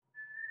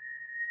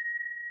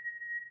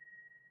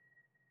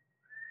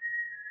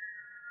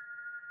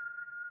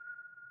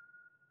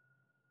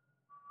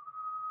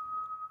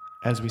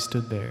As we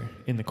stood there,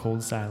 in the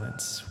cold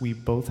silence, we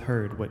both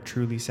heard what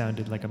truly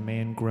sounded like a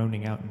man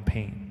groaning out in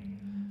pain.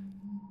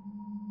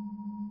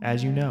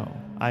 As you know,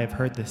 I have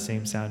heard this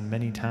same sound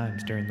many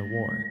times during the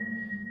war.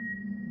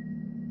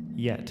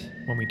 Yet,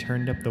 when we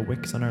turned up the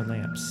wicks on our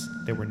lamps,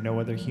 there were no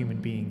other human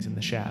beings in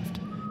the shaft,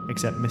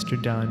 except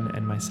Mr. Dunn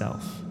and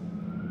myself.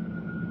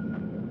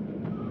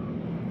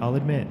 I'll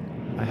admit,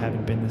 I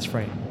haven't been this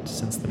frightened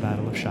since the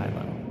Battle of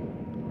Shiloh.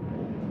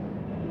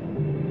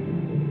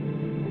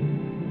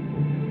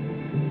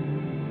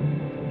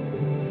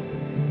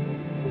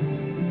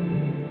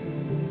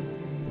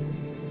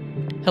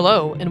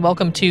 Hello, and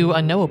welcome to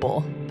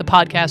Unknowable, the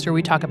podcast where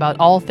we talk about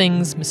all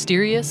things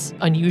mysterious,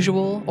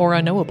 unusual, or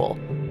unknowable.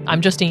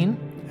 I'm Justine.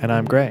 And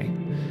I'm Gray.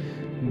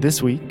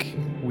 This week,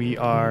 we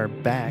are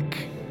back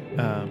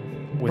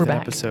with an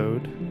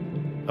episode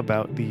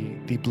about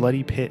the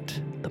Bloody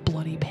Pit. The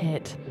Bloody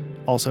Pit.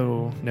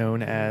 Also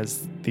known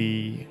as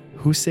the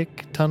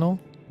Hoosick Tunnel.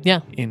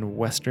 Yeah. In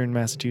Western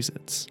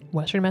Massachusetts.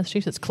 Western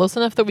Massachusetts. Close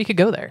enough that we could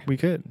go there. We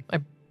could. I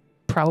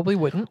probably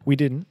wouldn't. We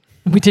didn't.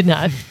 We did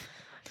not.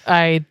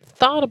 I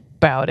thought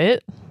about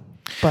it,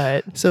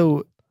 but...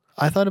 So,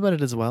 I thought about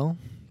it as well,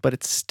 but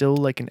it's still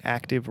like an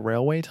active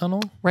railway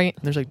tunnel. Right.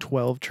 There's like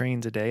 12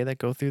 trains a day that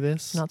go through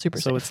this. Not super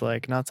So safe. it's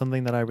like not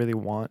something that I really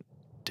want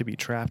to be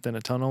trapped in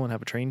a tunnel and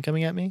have a train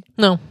coming at me.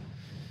 No.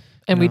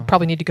 And No. we'd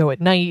probably need to go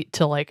at night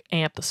to like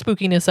amp the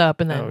spookiness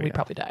up, and then Oh, we'd yeah.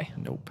 probably die.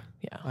 Nope.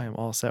 Yeah. I am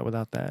all set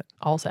without that.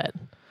 All set.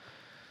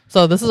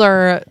 So this is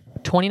our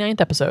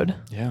 29th episode,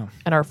 Yeah.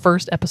 and our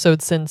first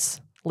episode since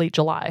late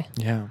July.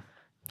 Yeah.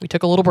 We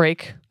took a little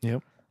break.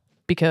 Yep.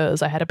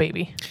 Because I had a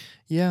baby.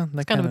 Yeah.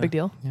 That Kind of a big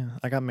deal. Yeah.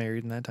 I got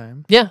married in that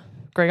time. Yeah.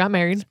 Greg got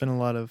married. It's been a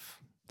lot of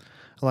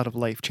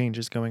life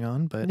changes going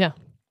on, but Yeah.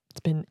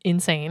 It's been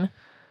insane.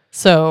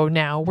 So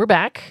now we're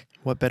back.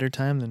 what better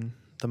time than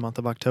the month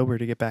of October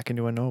to get back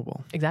into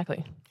Unknowable?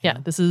 Exactly. Yeah.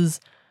 This is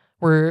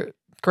where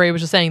Gray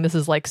was just saying this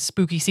is like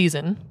spooky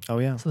season. Oh,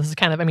 yeah. So this is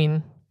kind of, I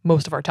mean,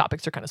 most of our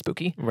topics are kind of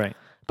spooky, Right.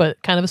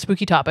 but kind of a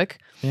spooky topic.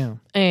 Yeah.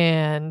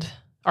 And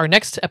our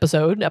next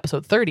episode,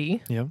 episode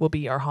 30, Yep. will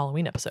be our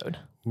Halloween episode.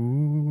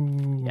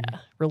 Ooh. Yeah.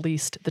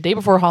 Released the day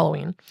before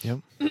Halloween. Yep.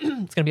 It's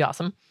going to be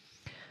awesome.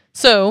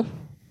 So,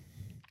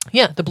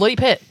 yeah, the Bloody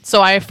Pit.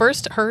 So I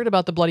first heard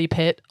about the Bloody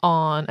Pit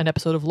on an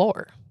episode of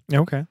Lore.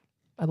 Okay.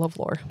 I love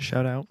Lore.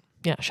 Shout out.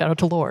 Yeah, shout out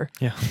to Lore,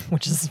 Yeah.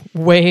 which is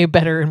way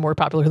better and more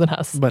popular than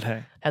us. But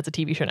hey. As a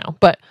TV show now.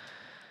 But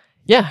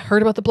yeah,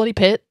 heard about the Bloody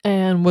Pit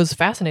and was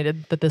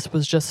fascinated that this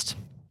was just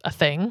a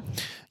thing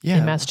Yeah.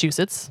 in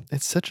Massachusetts.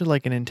 It's such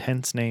an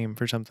intense name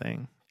for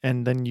something.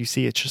 And then you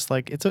see it's just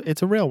like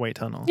it's a railway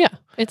tunnel. Yeah,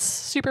 it's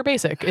super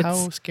basic.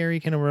 How It's scary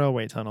can a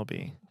railway tunnel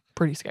be?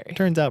 pretty scary.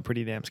 Turns out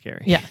pretty damn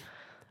scary. Yeah.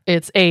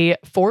 It's a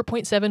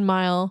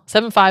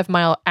 4.75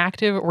 mile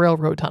active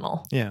railroad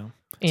tunnel Yeah.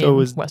 in So it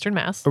was Western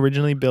Mass.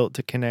 originally built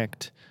to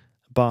connect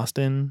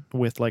Boston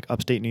with like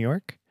upstate New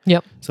York.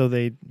 Yep. So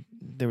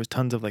there was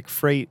tons of like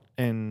freight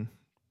and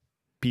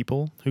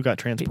people who got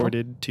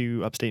transported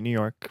to upstate New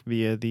York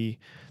via the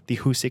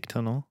Hoosick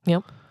Tunnel.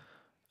 Yep.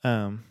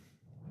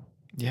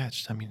 Yeah,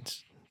 it's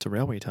a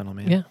railway tunnel,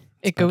 man. Yeah.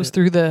 It about goes it.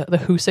 through the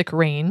Hoosick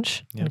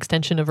Range, an Yep.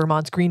 extension of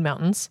Vermont's Green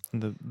Mountains.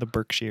 And the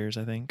Berkshires,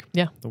 I think.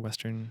 Yeah. The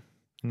Western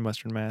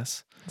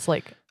Mass. It's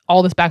like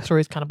all this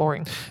backstory is kind of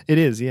boring. It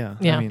is, yeah.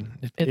 Yeah, I mean,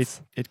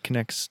 it's- it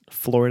connects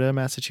Florida,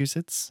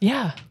 Massachusetts,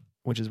 Yeah.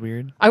 which is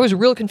weird. I was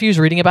real confused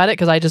reading about it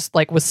because I just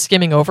like was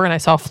skimming over and I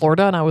saw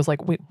Florida and I was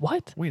like, wait,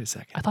 what? Wait a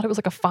second. I thought it was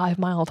like a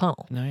 5-mile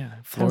tunnel. No, yeah. How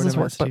does Florida, this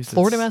work? But Massachusetts.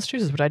 Florida,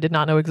 Massachusetts, which I did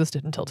not know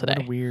existed until today.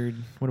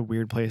 What a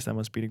weird place that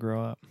must be to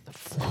grow up.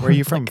 Florida, Where are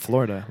you from?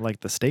 Florida? Like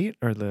the state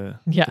or the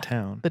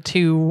town? The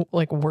two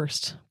like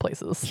worst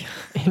places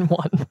in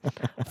one.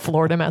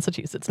 Florida,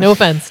 Massachusetts. No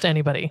offense to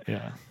anybody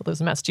Yeah. who lives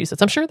in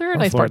Massachusetts. I'm sure there are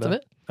nice parts of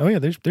Florida. it. Oh yeah,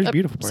 there's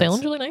beautiful parts.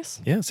 Salem's really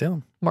nice. Yeah,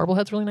 Salem.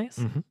 Marblehead's really nice.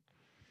 Mhm.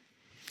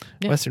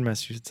 Yeah. Western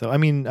Massachusetts. So I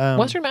mean,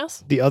 Western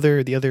Mass. the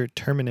other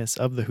terminus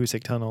of the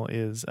Hoosick Tunnel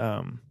is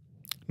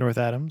North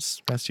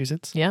Adams,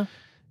 Massachusetts, Yeah.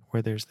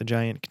 where there's the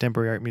giant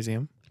contemporary art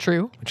museum,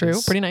 True. which True.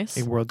 is Pretty nice.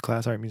 a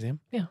world-class art museum.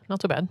 Yeah.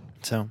 Not so bad.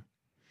 So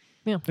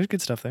Yeah. there's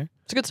good stuff there.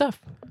 It's good stuff.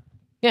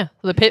 Yeah.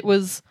 The pit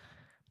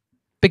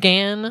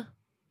began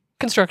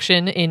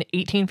construction in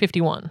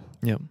 1851.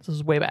 Yep. This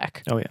is way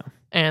back. Oh yeah.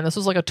 And this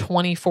was like a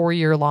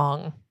 24-year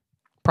long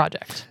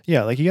project.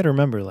 Yeah, like you got to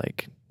remember,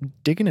 like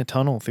digging a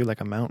tunnel through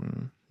like a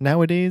mountain.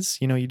 Nowadays,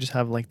 you just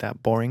have like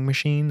that boring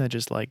machine that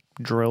just like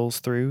drills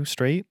through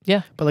straight.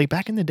 Yeah. But like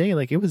back in the day,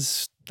 like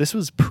this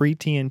was pre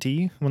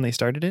TNT when they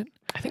started it.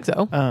 I think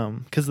so.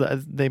 Because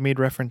they made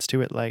reference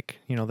to it, like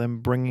them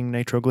bringing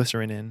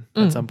nitroglycerin in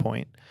Mm. at some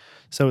point.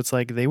 So it's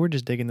like they were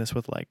just digging this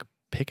with like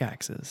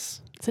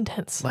pickaxes. It's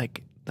intense.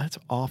 Like that's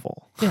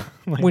awful. Yeah.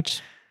 Like,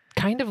 Which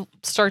kind of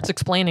starts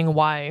explaining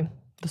why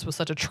this was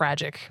such a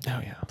tragic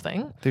oh yeah.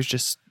 thing. There's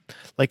just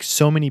like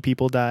so many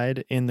people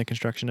died in the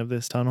construction of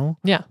this tunnel.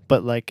 Yeah.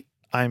 But like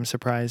I'm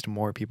surprised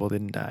more people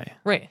didn't die.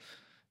 Right.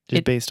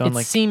 Just based on it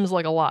like seems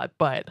like a lot,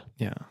 but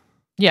yeah.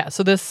 yeah.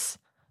 So this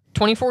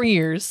 24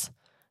 years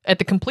at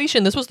the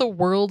completion, this was the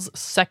world's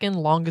second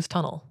longest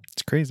tunnel.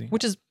 It's crazy.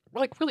 which is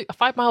like really a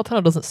 5-mile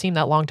tunnel doesn't seem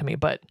that long to me,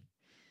 but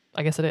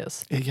I guess it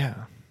is. Yeah.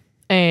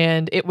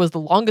 And it was the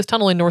longest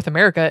tunnel in North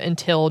America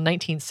until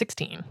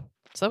 1916.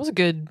 So that was a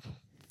good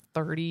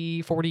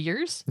 30, 40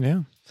 years.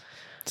 Yeah.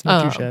 It's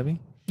not too shabby.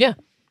 Yeah.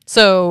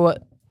 So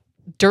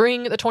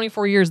during the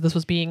 24 years this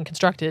was being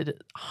constructed,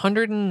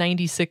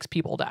 196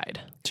 people died.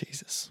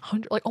 Jesus.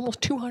 Like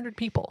almost 200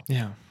 people.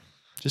 Yeah.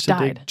 Just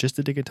died.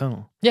 to dig a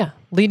tunnel. Yeah.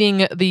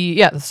 Leading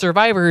the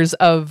survivors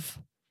of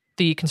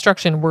the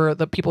construction were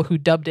the people who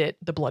dubbed it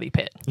the Bloody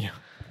Pit. Yeah.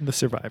 The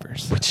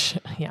survivors. Which,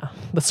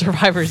 the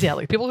survivors,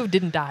 like people who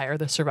didn't die are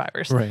the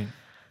survivors. Right.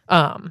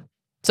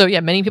 So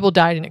many people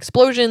died in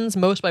explosions,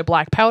 most by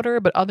black powder,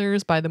 but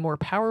others by the more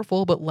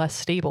powerful but less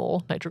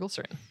stable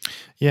nitroglycerin.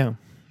 Yeah.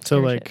 So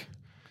Very like,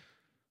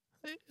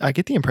 I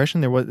get the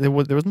impression there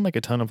wasn't like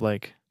a ton of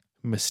like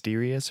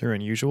mysterious or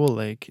unusual.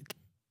 Like,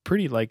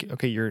 pretty like,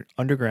 okay, you're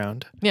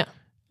underground. Yeah.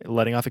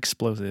 Letting off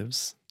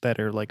explosives that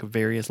are like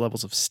various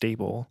levels of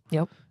stable.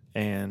 Yep.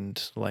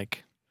 And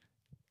like,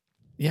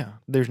 yeah,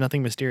 there's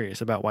nothing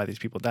mysterious about why these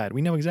people died.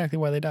 We know exactly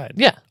why they died.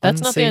 Yeah,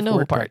 that's not the Unsafe unknown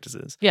work part.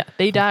 practices. Yeah,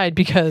 they died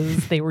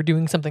because they were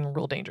doing something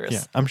real dangerous.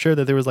 Yeah, I'm sure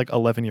that there was like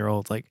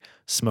 11-year-olds like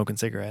smoking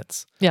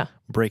cigarettes. Yeah.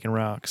 Breaking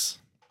rocks,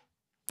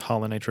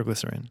 hauling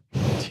nitroglycerin.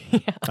 Yeah.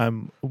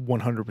 I'm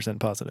 100%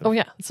 positive. Oh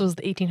yeah, this was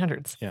the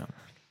 1800s. Yeah.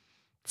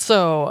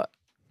 So,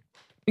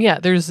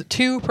 there's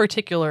two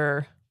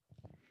particular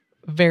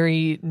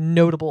very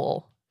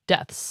notable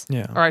deaths.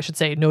 Yeah. Or I should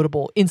say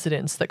notable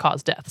incidents that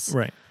caused deaths.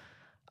 Right.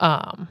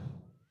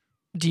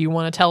 Do you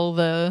want to tell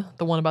the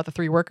one about the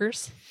 3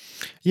 workers?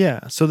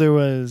 Yeah. So there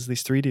was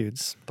these 3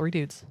 dudes. 3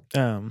 dudes. I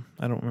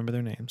don't remember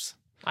their names.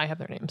 I have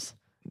their names.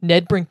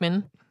 Ned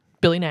Brinkman,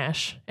 Billy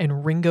Nash,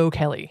 and Ringo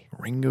Kelly.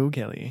 Ringo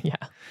Kelly.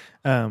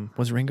 Yeah.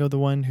 Was Ringo the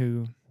one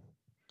who...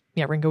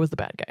 Yeah, Ringo was the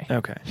bad guy.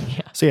 Okay.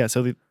 Yeah.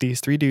 So these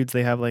 3 dudes,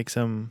 they have like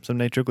some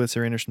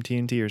nitroglycerin or some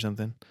TNT or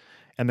something,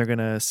 and they're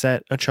gonna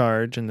set a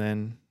charge, and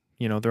then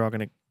they're all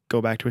gonna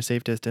go back to a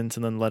safe distance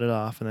and then let it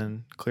off and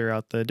then clear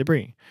out the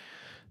debris.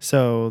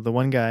 So the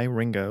one guy,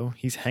 Ringo,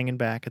 he's hanging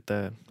back at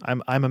the...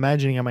 I'm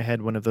imagining in my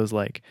head one of those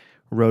like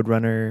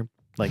Roadrunner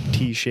like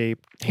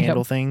T-shaped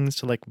handle things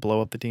to like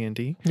blow up the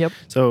TNT. Yep.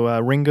 So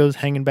Ringo's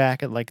hanging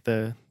back at like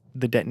the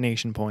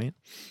detonation point,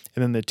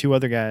 and then the 2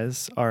 other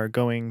guys are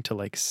going to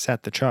like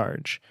set the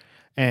charge.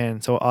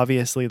 And so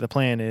obviously the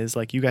plan is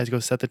like, you guys go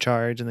set the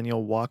charge, and then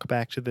you'll walk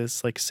back to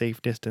this like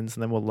safe distance,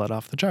 and then we'll let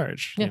off the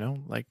charge. Yeah.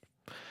 Like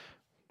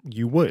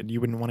you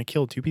wouldn't want to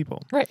kill 2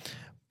 people. Right.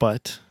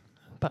 But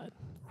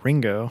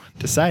Ringo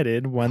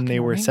decided when they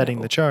were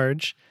setting the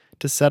charge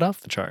to set off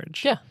the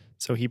charge. Yeah.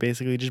 So he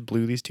basically just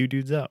blew these 2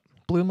 dudes up.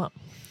 Blew them up.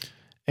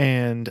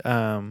 And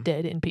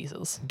dead in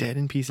pieces. Dead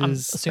in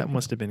pieces. That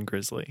must have been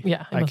grisly.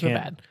 Yeah, it must have been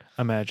bad.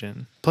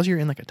 Imagine. Plus you're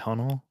in like a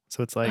tunnel,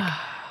 so it's like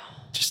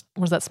just...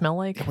 What does that smell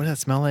like? What does that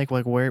smell like?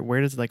 Like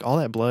where does like all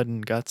that blood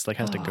and guts like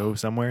has to go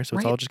somewhere? So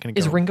it's all just gonna go.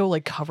 Is Ringo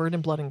like covered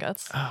in blood and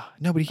guts?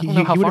 No, but he would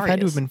have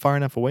had to have been far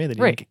enough away that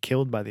he didn't get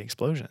killed by the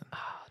explosion. Oh,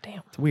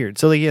 damn. It's weird.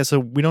 So so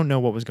we don't know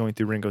what was going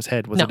through Ringo's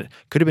head.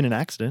 Could have been an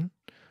accident.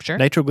 Sure.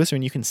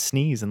 Nitroglycerin, you can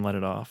sneeze and let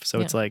it off.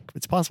 So it's like,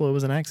 it's possible it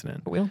was an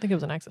accident. But we don't think it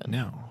was an accident.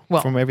 No.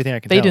 Well, from everything I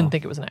can tell. They didn't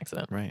think it was an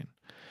accident. Right.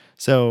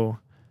 So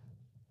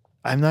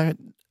I'm not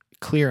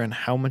clear on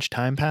how much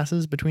time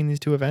passes between these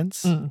 2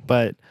 events,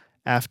 but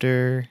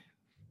after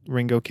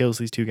Ringo kills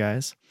these 2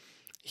 guys,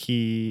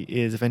 he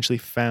is eventually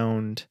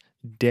found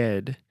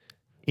dead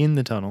in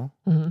the tunnel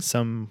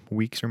some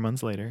weeks or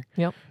months later.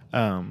 Yep.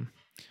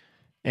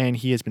 And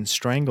he has been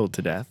strangled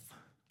to death.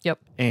 Yep.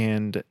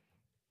 And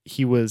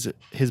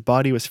his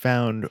body was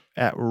found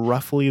at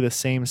roughly the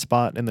same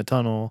spot in the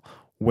tunnel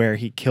where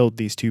he killed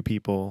these 2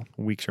 people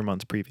weeks or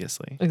months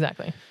previously.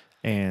 Exactly.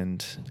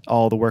 And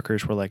all the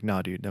workers were like,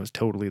 nah, dude, that was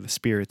totally the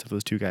spirits of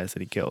those 2 guys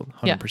that he killed.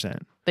 100%. Yeah.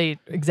 They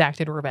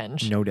exacted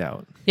revenge. No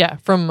doubt. Yeah.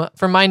 From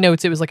my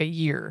notes, it was like a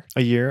year.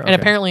 A year? Okay. And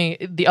apparently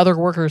the other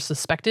workers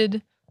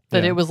suspected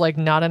that it was like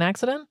not an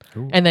accident.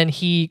 Ooh. And then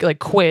he like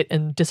quit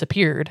and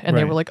disappeared. And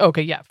they Right. were like,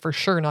 okay, yeah, for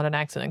sure not an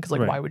accident. Because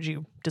like, why would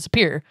you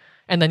disappear?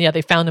 And then,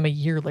 they found him a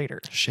year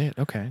later. Shit.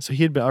 Okay. So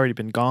he had already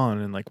been gone,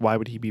 and like, why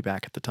would he be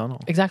back at the tunnel?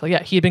 Exactly.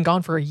 Yeah. He had been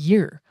gone for a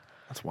year.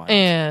 That's wild.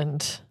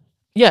 And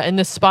and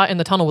this spot in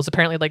the tunnel was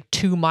apparently like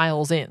 2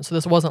 miles in. So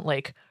this wasn't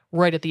like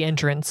right at the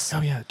entrance.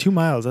 Oh yeah. 2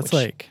 miles. That's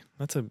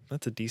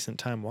that's a decent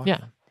time walking.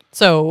 Yeah.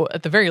 So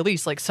at the very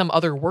least, like some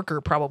other worker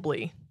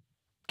probably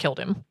killed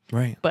him.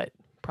 Right. But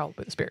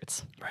probably the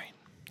spirits. Right.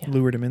 Yeah.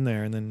 Lured him in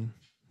there and then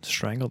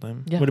strangled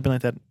him. Yeah. Would have been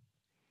like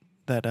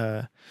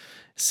that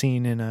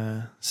scene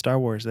in Star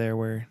Wars there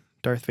where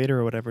Darth Vader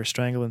or whatever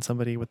strangling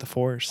somebody with the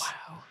Force.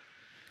 Wow.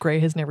 Gray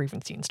has never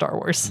even seen Star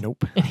Wars.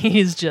 Nope. And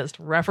he's just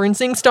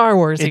referencing Star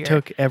Wars here. It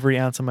took every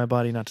ounce of my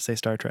body not to say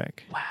Star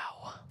Trek.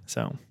 Wow.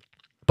 So.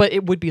 But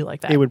it would be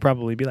like that. It would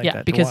probably be like that.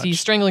 Yeah, because he's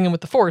strangling him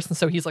with the Force, and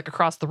so he's like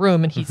across the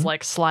room, and he's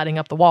like sliding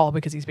up the wall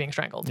because he's being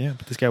strangled. Yeah,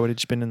 but this guy would have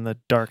just been in the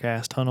dark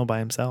ass tunnel by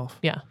himself.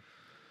 Yeah.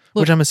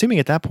 Which I'm assuming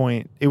at that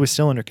point it was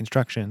still under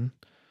construction.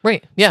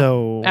 Right. Yeah.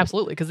 So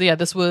Absolutely. Because,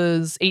 this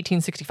was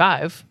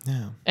 1865.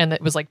 yeah, And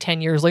it was like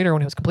 10 years later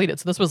when it was completed.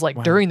 So this was like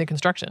Wow. during the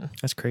construction.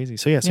 that's crazy.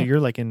 So so Yeah. you're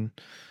like in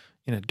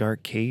a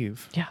dark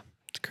cave. Yeah.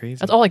 It's crazy.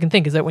 That's all I can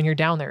think is that when you're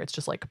down there, it's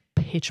just like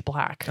pitch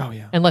black. Oh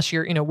yeah. Unless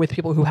you're, with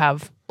people who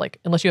have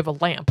unless you have a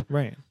lamp,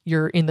 Right.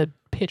 you're in the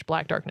pitch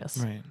black darkness.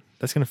 Right.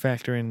 That's going to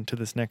factor into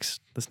this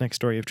next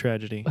story of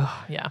tragedy.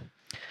 Ugh, yeah.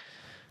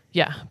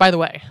 Yeah. By the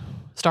way,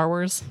 Star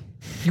Wars,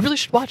 you really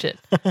should watch it.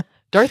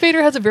 Darth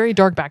Vader has a very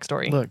dark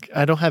backstory. Look,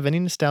 I don't have any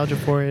nostalgia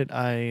for it.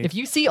 If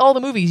you see all the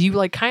movies, you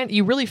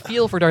you really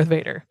feel for Darth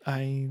Vader.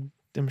 I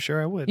am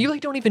sure I would. You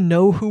don't even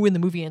know who in the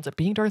movie ends up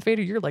being Darth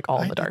Vader. You're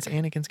all in the dark. It's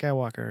Anakin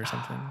Skywalker or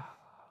something.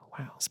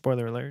 Wow.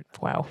 Spoiler alert.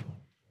 Wow.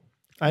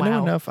 I know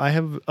Wow. enough. I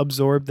have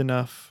absorbed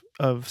enough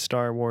of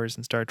Star Wars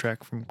and Star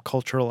Trek from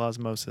cultural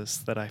osmosis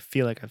that I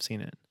feel like I've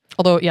seen it.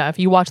 Although, if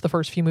you watch the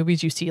first few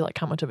movies, you see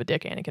how much of a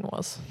dick Anakin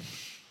was.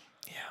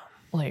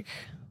 Yeah.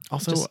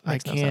 Also, just I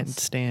makes no can't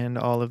sense. stand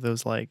all of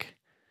those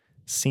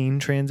scene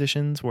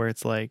transitions where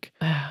it's a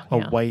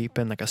Yeah, wipe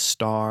and a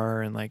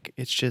star and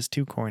it's just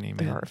too corny,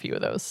 man. there are a few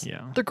of those.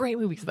 Yeah. They're great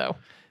movies, though.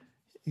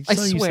 I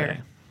So you swear.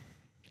 say.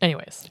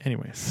 Anyways.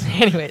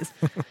 Anyways.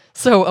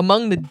 So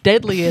among the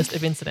deadliest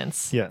of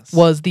incidents Yes.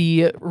 was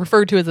the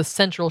referred to as the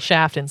Central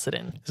Shaft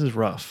incident. This is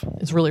rough.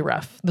 It's really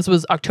rough. This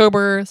was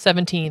October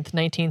 17th,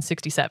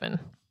 1967.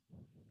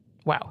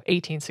 Wow,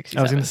 1867.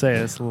 I was going to say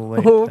it's a little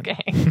late.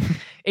 Okay.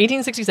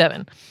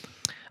 1867.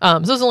 So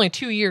this was only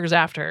 2 years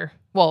after,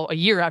 a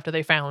year after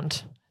they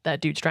found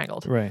that dude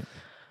strangled. Right.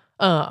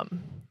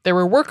 There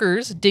were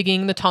workers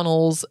digging the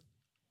tunnel's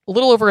a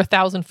little over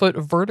 1,000-foot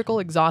vertical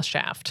exhaust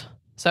shaft.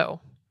 So,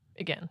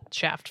 again,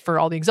 shaft for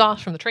all the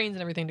exhaust from the trains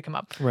and everything to come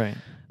up. Right.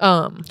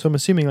 So I'm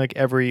assuming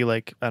every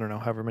I don't know,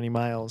 however many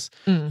miles,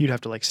 you'd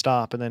have to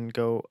stop and then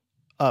go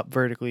up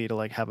vertically to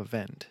have a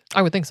vent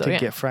I would think so, to yeah.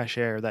 get fresh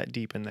air that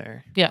deep in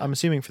there. Yeah. I'm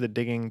assuming for the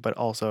digging, but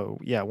also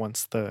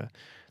once the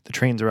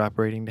trains are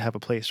operating to have a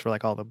place for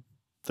all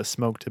the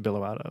smoke to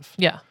billow out of.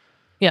 Yeah.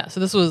 Yeah. So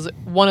this was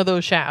one of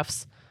those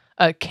shafts.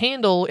 A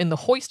candle in the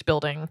hoist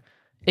building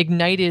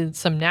ignited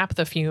some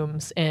naphtha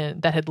fumes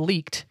that had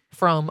leaked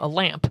from a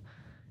lamp.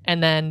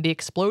 And then the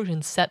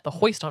explosion set the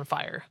hoist on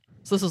fire.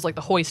 So this was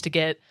the hoist to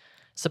get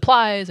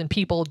supplies and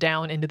people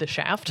down into the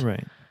shaft.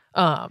 Right.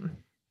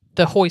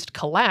 The hoist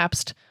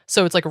collapsed.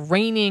 So it's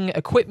raining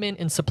equipment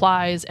and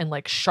supplies and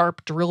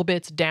sharp drill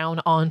bits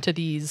down onto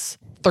these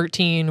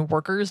 13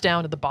 workers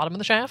down at the bottom of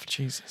the shaft.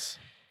 Jesus.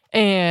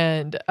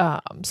 And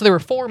so there were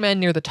 4 men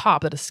near the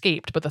top that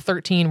escaped, but the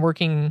 13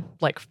 working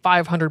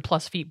 500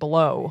 plus feet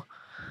below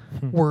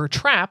were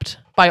trapped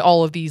by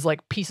all of these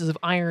pieces of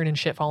iron and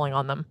shit falling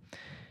on them.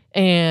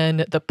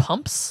 And the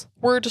pumps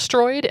were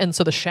destroyed, and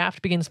so the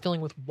shaft begins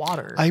filling with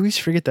water. I always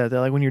forget that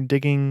when you're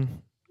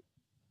digging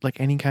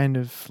any kind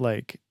of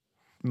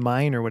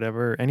mine or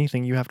whatever,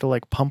 anything, you have to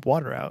pump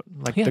water out.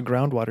 Yeah. The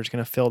groundwater is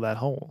going to fill that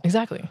hole.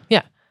 Exactly.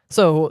 Yeah.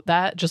 So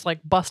that just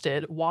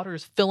busted.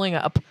 Water's filling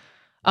up.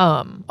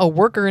 A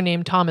worker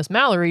named Thomas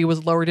Mallory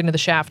was lowered into the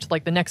shaft.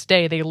 The next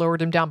day, they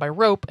lowered him down by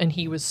rope, and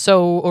he was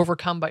so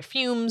overcome by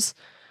fumes,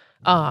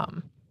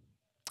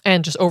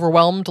 and just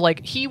overwhelmed.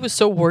 He was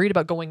so worried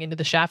about going into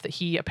the shaft that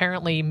he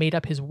apparently made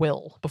up his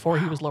will before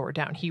he was lowered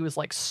down. He was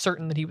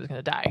certain that he was going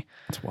to die.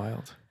 It's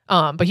wild.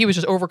 But he was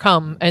just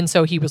overcome, and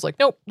so he was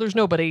nope, there's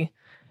nobody.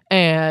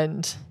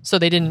 And so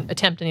they didn't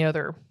attempt any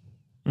other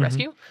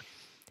rescue.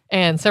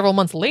 And several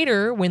months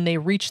later, when they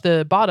reached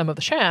the bottom of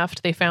the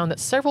shaft, they found that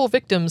several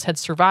victims had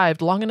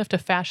survived long enough to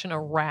fashion a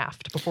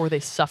raft before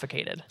they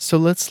suffocated. So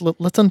let's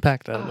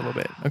unpack that a little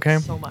bit, okay?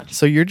 So much.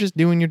 So you're just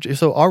doing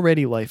so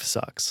already life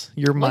sucks.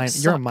 You're Life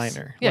you're a sucks.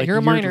 miner. Yeah, you're a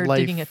your miner life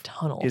digging a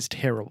tunnel. Is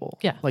terrible.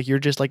 Yeah. You're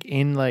just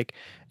in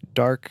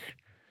dark,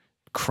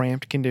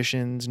 cramped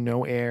conditions,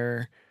 no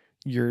air.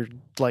 You're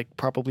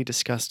probably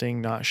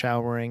disgusting, not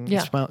showering.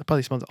 Yeah. It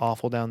probably smells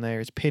awful down there.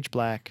 It's pitch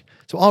black.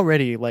 So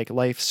already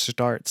life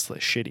starts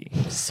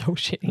shitty. So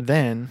shitty.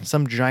 Then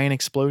some giant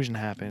explosion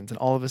happens, and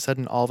all of a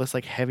sudden, all this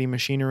heavy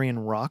machinery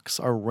and rocks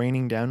are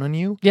raining down on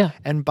you. Yeah.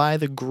 And by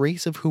the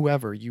grace of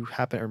whoever you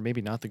happen, or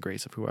maybe not the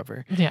grace of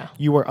whoever, Yeah.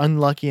 you are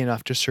unlucky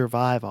enough to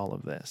survive all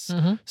of this.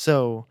 Mhm.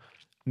 So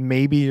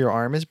maybe your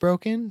arm is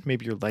broken,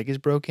 maybe your leg is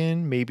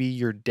broken, maybe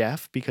you're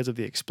deaf because of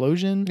the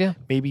explosion. Yeah.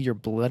 Maybe you're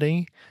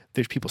bloody.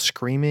 There's people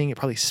screaming. It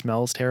probably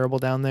smells terrible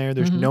down there.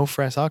 There's Mhm. no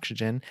fresh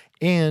oxygen,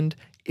 and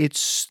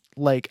it's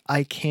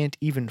I can't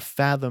even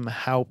fathom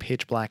how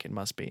pitch black it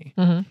must be.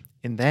 Mhm.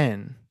 And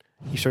then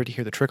you start to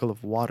hear the trickle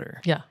of water.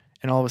 Yeah.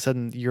 And all of a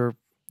sudden you're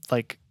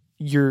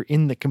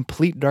in the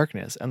complete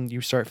darkness and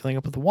you start filling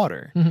up with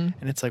water. Mhm.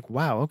 And it's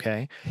wow,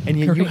 okay. And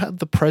yet you Right. have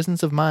the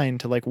presence of mind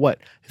to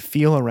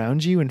feel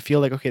around you and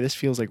feel okay, this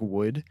feels like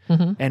wood,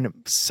 Mhm. and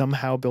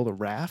somehow build a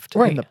raft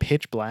Right. in the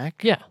pitch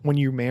black. Yeah. When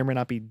you may or may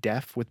not be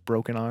deaf with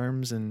broken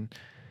arms, and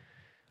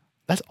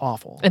that's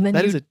awful. And then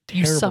that you- is a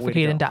you terrible way to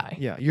suffocate and go. die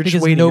Yeah. You're because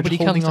just waiting. You're nobody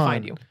just comes holding to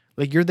find on. you.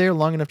 You're there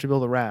long enough to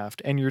build a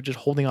raft, and you're just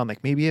holding on.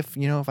 Maybe if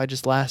I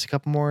just last a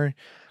couple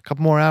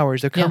more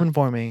hours, they're Yeah. coming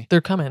for me. They're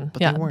coming. But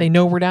they Yeah. weren't. They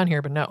know we're down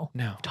here, but no.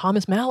 No.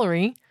 Thomas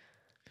Mallory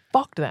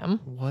fucked them.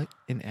 What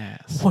an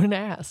ass. What an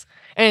ass.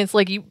 And it's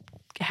like you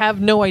have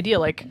no idea,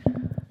 like,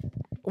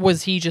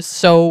 was he just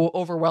so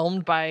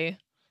overwhelmed by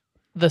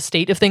the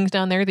state of things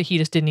down there that he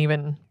just didn't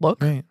even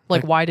look? Right.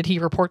 Like, why did he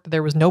report that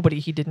there was nobody?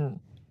 He didn't.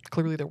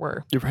 Clearly there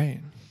were. You're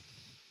right.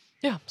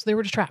 Yeah, so they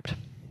were just trapped.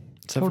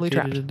 Totally Suffocated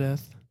trapped. to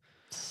death.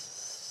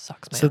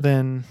 Sucks, man. So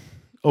then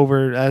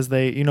over as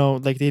they,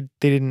 like they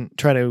didn't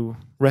try to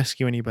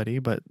rescue anybody,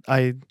 but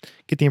I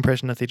get the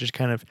impression that they just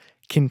kind of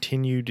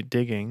continued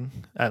digging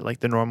at like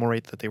the normal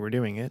rate that they were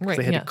doing it. 'Cause Right,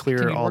 they had yeah, to clear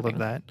continued all working. of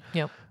that.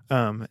 Yep.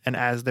 And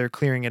as they're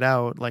clearing it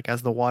out, like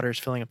as the water's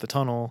filling up the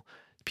tunnel,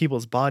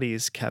 people's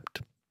bodies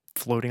kept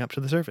floating up to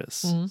the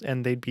surface, Mhm.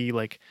 and they'd be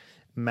like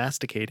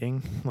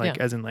masticating, like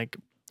Yeah. as in like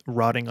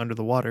rotting under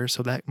the water.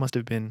 So that must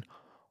have been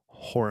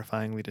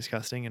horrifyingly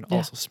disgusting and Yeah.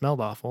 also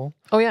smelled awful.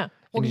 Oh, yeah. Well, And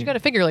because you you- got to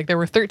figure, like, there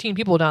were 13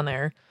 people down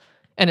there,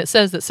 and it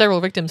says that several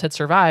victims had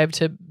survived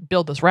to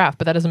build this raft,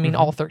 but that doesn't mean Mhm.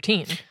 all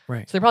 13.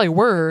 Right. So they probably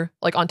were,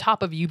 like, on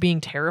top of you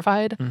being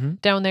terrified Mm-hmm.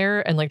 down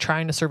there and, like,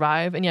 trying to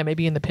survive, and yeah,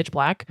 maybe in the pitch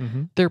black,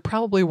 Mm-hmm. there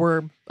probably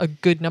were a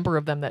good number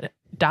of them that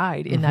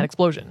died in that Mhm.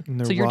 explosion. And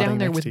they're So you're down rotting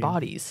there next with to you.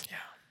 bodies.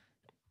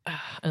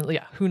 And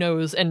yeah, who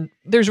knows? And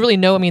there's really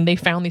no, I mean, they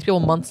found these people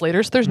months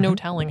later, so there's no Mhm.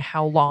 telling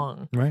how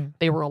long Right.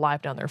 they were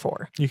alive down there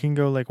for. You can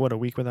go like what, a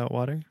week without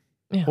water?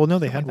 Yeah. Well, no,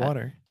 they something had like that.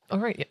 water, Oh,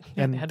 right.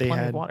 Yeah, and they had they plenty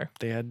had of water.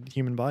 they had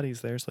human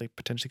bodies there, so they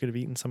potentially could have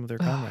eaten some of their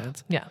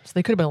comrades. Yeah, so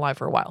they could have been alive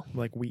for a while.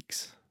 Like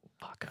weeks.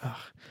 Fuck. Ugh.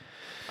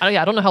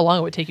 I don't know how long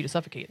it would take you to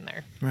suffocate in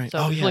there. Right. So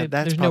oh there's yeah, really-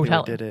 that's there's no probably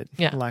what telling. did it.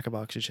 Yeah. Lack of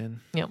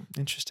oxygen. Yeah.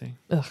 Interesting.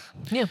 Ugh.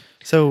 Yeah.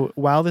 So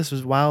while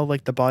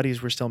like the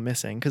bodies were still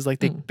missing, because like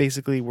they Mm.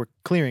 basically were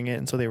clearing it,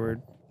 and so they were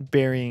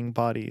burying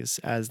bodies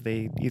as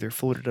they either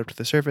floated up to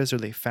the surface or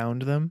they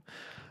found them.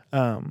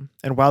 And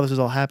while this was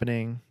all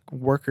happening,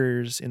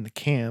 workers in the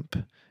camp,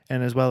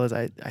 and as well as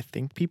I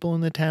think people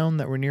in the town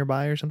that were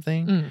nearby or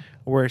something, Mm.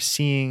 were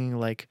seeing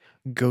like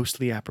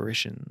ghostly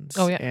apparitions.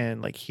 Oh, yeah.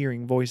 And like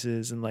hearing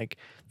voices, and like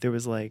there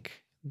was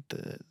like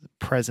the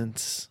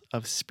presence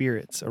of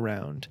spirits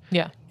around.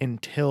 Yeah.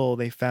 Until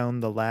they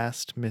found the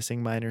last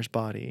missing miner's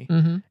body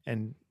Mm-hmm.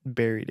 and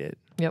buried it.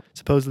 Yep.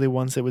 Supposedly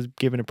once it was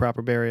given a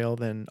proper burial,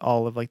 then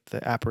all of like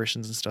the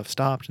apparitions and stuff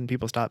stopped, and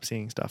people stopped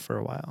seeing stuff for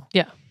a while.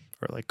 Yeah.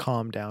 Or like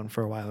calmed down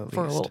for a while at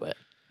For least. a little bit.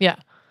 Yeah.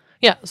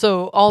 Yeah.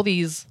 So all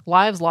these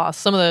lives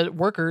lost, some of the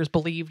workers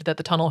believed that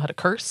the tunnel had a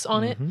curse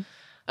on it.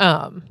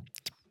 Mhm.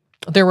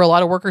 There were a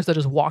lot of workers that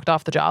just walked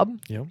off the job,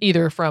 Yep.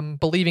 either from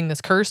believing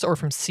this curse or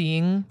from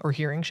seeing or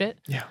hearing shit.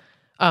 Yeah.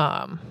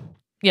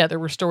 Yeah, there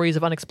were stories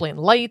of unexplained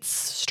lights,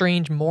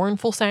 strange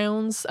mournful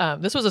sounds.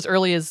 This was as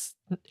early as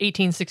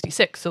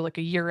 1866, so like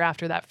a year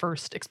after that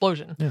first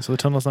explosion. Yeah, so the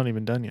tunnel's not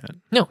even done yet.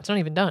 No, it's not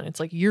even done. It's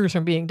like years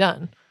from being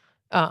done.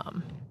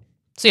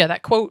 So yeah,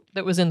 that quote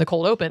that was in the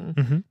cold open,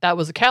 Mhm. that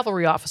was a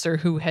cavalry officer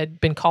who had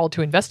been called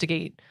to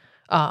investigate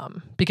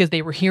because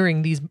they were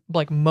hearing these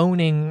like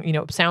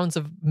moaning, sounds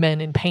of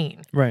men in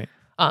pain. Right.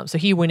 So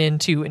he went in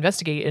to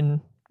investigate, and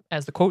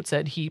as the quote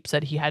said he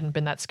hadn't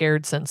been that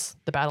scared since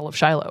the Battle of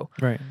Shiloh,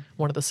 Right.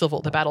 one of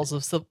the battles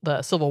of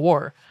the Civil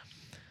War.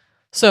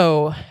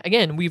 So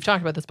again, we've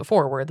talked about this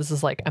before, where this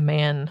is like a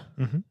man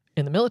Mhm.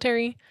 in the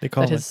military, They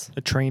call That it is-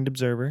 a trained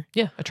observer.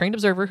 a trained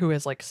observer who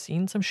has like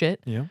seen some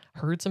shit, Yeah.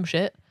 heard some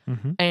shit,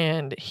 Mhm.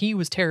 and he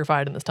was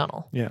terrified in this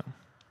tunnel. Yeah.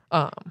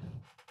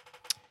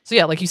 So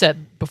yeah, like you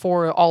said,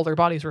 before all their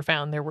bodies were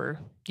found, there were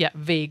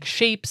vague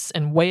shapes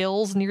and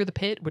wails near the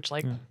pit, which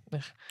like,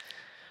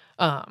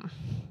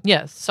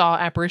 saw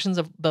apparitions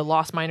of the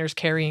lost miners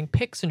carrying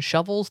picks and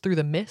shovels through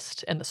the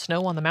mist and the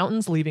snow on the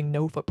mountains, leaving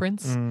no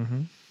footprints.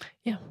 Mm-hmm.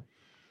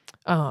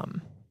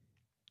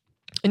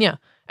 And yeah,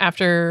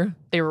 after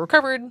they were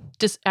recovered,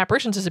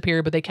 apparitions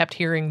disappeared, but they kept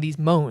hearing these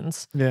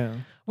moans, Yeah.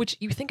 which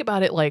you think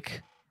about it,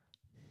 like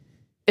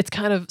it's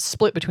kind of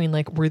split between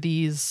like, were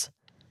these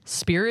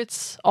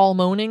spirits all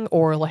moaning,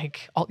 or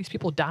like all these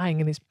people dying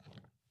in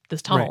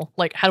this tunnel? Right.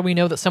 Like, how do we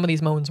know that some of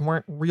these moans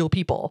weren't real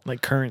people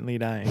Like currently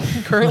dying.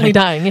 currently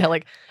dying? Yeah,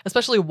 like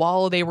especially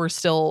while they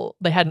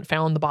hadn't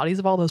found the bodies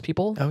of all those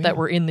people Oh, yeah. that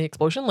were in the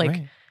explosion. Like,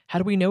 Right. how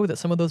do we know that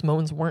some of those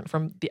moans weren't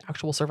from the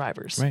actual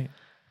survivors? Right.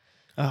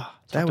 Ah,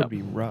 that fucked would up.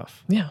 be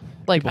rough. Yeah,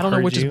 like People I don't know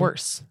heard which is you.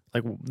 worse.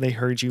 Like they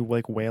heard you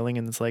like wailing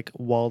in this like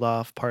walled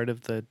off part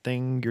of the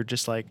thing. You're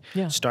just like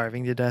Yeah.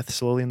 starving to death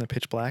slowly in the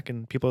pitch black,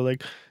 and people are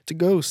like, "It's a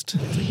ghost."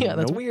 Yeah,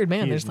 that's Nope, weird,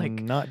 man. he There's is like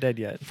not dead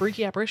yet.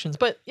 freaky apparitions,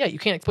 but yeah, you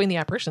can't explain the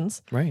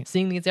apparitions. Right.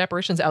 Seeing these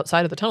apparitions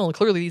outside of the tunnel,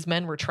 clearly these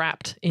men were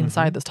trapped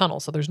inside this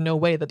tunnel, so there's no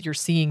way that you're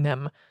seeing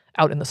them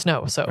out in the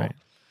snow. So Right.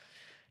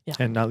 Yeah.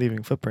 And not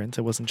leaving footprints.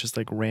 It wasn't just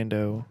like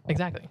rando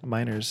exactly.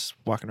 miners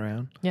walking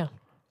around.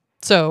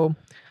 So,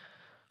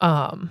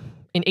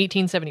 in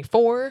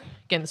 1874,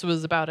 again, this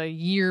was about a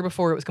year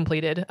before it was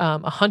completed,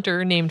 a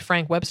hunter named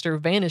Frank Webster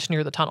vanished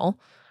near the tunnel.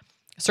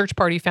 A search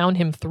party found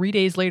him 3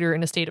 days later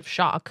in a state of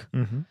shock.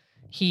 Mm-hmm.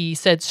 He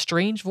said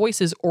strange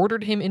voices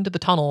ordered him into the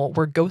tunnel,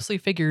 where ghostly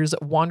figures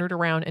wandered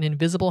around and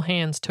invisible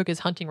hands took his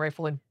hunting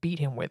rifle and beat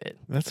him with it.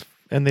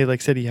 And they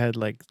like said he had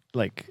like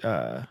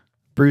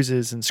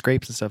bruises and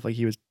scrapes and stuff. Like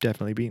he was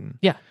definitely beaten.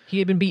 Yeah, he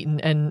had been beaten,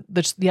 and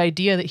the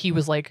idea that he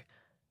was like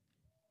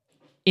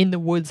in the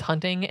woods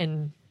hunting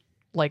and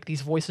like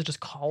these voices just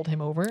called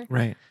him over.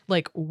 Right.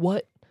 Like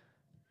what?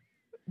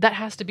 That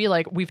has to be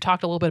like, we've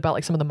talked a little bit about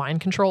like some of the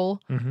mind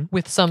control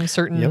with some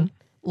certain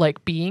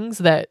like beings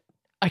that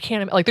I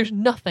can't, like there's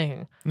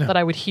nothing that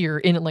I would hear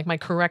in like my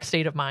correct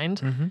state of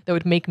mind that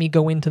would make me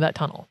go into that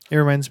tunnel. It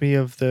reminds me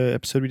of the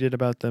episode we did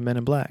about the Men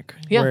in Black,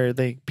 where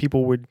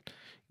people would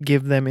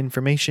give them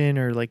information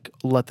or like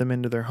let them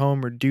into their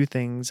home or do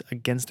things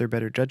against their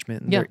better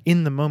judgment. And they're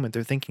in the moment,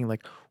 they're thinking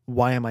like,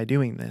 why am I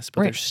doing this?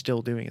 But they're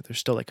still doing it. They're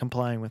still like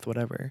complying with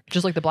whatever.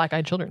 Just like the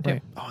black-eyed children too.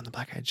 Right. Oh, and the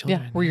black-eyed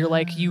children. Yeah, where you're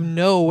like,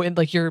 and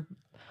like you're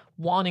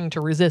wanting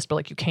to resist, but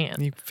like you can't.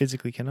 You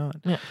physically cannot.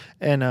 Yeah.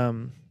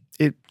 And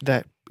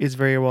that is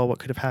very well what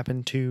could have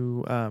happened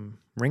to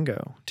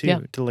Ringo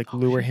too, to like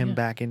lure him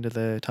back into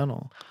the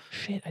tunnel.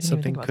 Shit, I didn't Something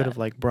even think about could that. have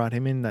like brought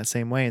him in that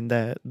same way, and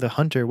the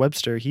hunter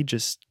Webster, he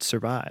just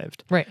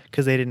survived, right?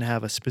 Because they didn't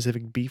have a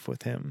specific beef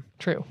with him.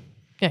 True.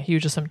 Yeah, he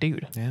was just some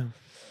dude. Yeah.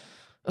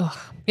 Ugh.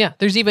 Yeah,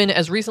 there's even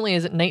as recently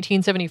as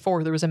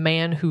 1974, there was a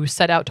man who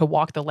set out to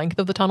walk the length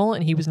of the tunnel,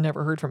 and he was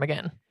never heard from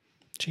again.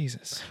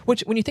 Jesus.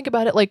 Which, when you think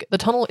about it, like the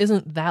tunnel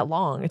isn't that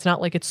long. It's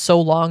not like it's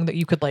so long that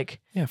you could like.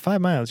 Yeah,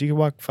 5 miles. You could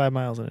walk 5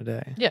 miles in a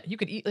day. Yeah, you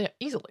could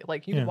easily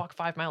like you could walk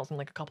 5 miles in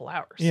like a couple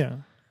hours. Yeah.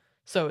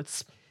 So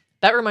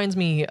that reminds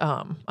me.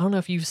 I don't know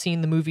if you've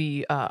seen the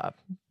movie. What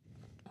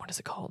is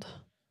it called?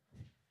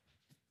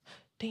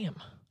 Damn.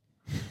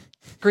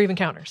 Grave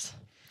Encounters.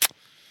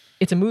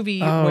 It's a movie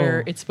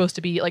where it's supposed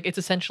to be like, it's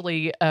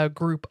essentially a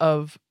group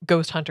of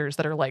ghost hunters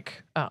that are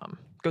like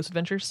Ghost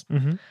Adventures.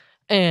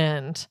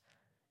 And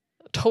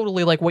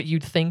totally like what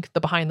you'd think the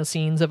behind the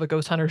scenes of a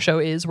ghost hunter show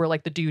is, where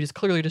like the dude is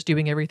clearly just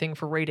doing everything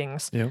for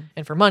ratings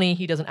and for money.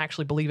 He doesn't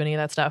actually believe any of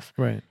that stuff.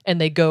 Right. And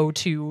they go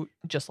to,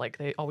 just like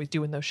they always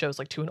do in those shows,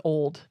 like to an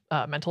old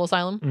mental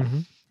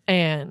asylum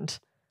and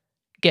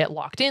get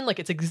locked in. Like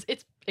it's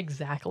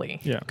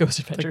exactly Ghost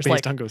Adventures. Like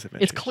based on Ghost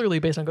Adventures. It's clearly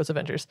based on Ghost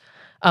Adventures.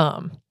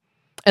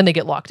 And they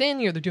get locked in,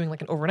 they're doing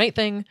like an overnight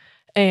thing.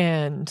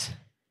 And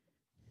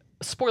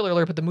spoiler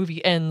alert, but the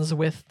movie ends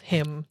with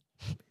him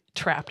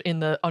trapped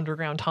in the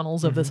underground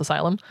tunnels of this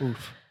asylum.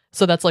 Oof.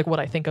 So that's like what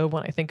I think of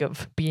when I think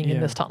of being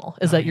in this tunnel,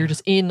 is that you're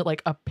just in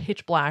like a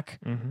pitch black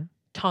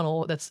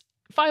tunnel that's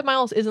 5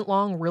 miles isn't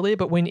long really,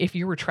 but if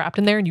you were trapped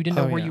in there and you didn't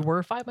know where you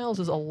were, 5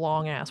 miles is a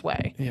long ass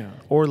way. Yeah.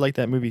 Or like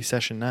that movie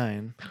Session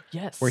 9.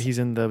 Yes. Where he's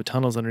in the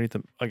tunnels underneath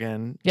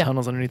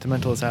tunnels underneath the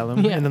mental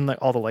asylum. And then like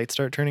all the lights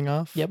start turning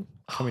off. Yep.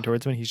 Coming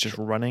towards him, and he's just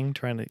running,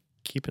 trying to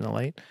keep in the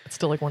light. It's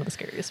still like one of the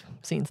scariest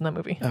scenes in that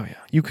movie. Oh yeah.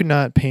 You could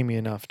not pay me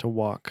enough to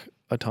walk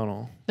a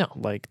tunnel. No.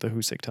 Like the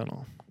Hoosick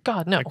tunnel.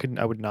 God, no.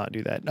 I would not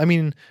do that. I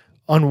mean,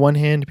 on one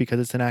hand, because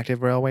it's an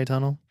active railway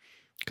tunnel,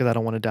 because I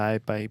don't want to die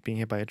by being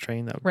hit by a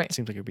train. That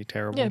seems like it would be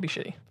terrible. Yeah, it'd be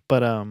shitty.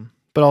 But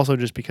also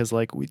just because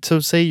like so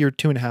say you're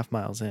 2.5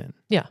 miles in.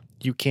 Yeah.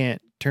 You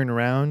can't turn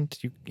around.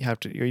 You have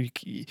to.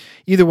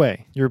 Either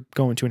way, you're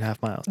going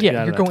 2.5 miles.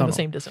 Yeah, you're going the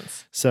same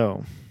distance.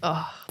 So,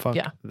 fuck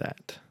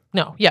that.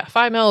 No, yeah,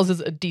 5 miles is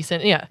a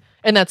decent. Yeah,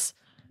 and that's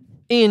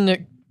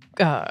in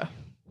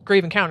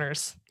Grave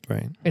Encounters.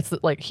 Right. It's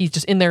like he's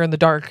just in there in the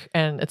dark,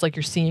 and it's like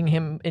you're seeing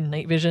him in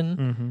night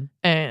vision.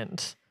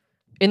 And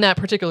in that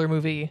particular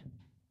movie,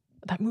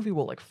 that movie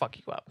will like fuck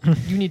you up.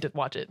 You need to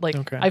watch it.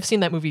 Like I've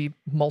seen that movie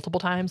multiple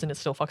times, and it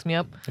still fucks me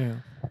up. Yeah.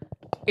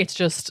 It's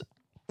just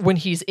when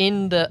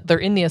they're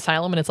in the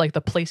asylum, and it's like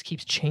the place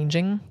keeps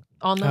changing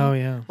on them. Oh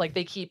yeah. Like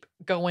they keep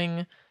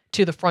going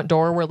to the front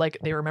door where like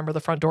they remember the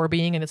front door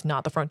being, and it's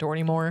not the front door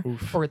anymore.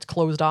 Oof. Or it's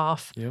closed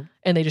off. Yep.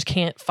 And they just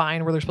can't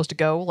find where they're supposed to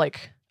go.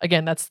 Like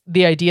again, that's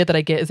the idea that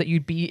I get, is that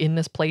you'd be in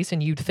this place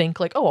and you'd think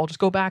like, oh, I'll just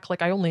go back.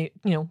 Like I only,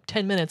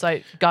 10 minutes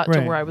I got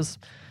to where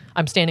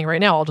I'm standing right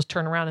now. I'll just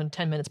turn around in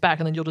 10 minutes back,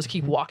 and then you'll just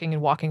keep walking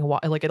and walking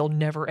and like it'll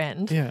never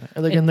end. Yeah.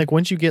 And like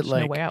once you get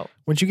no way out.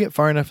 once you get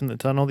far enough in the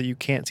tunnel that you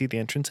can't see the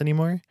entrance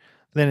anymore,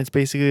 then it's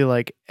basically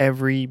like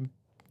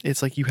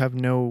it's like there's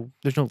no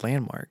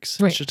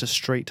landmarks. Right. It's just a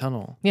straight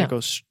tunnel Yeah. that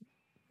goes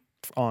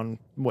on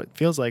what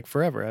feels like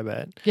forever, I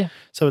bet. Yeah.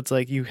 So it's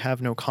like you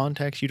have no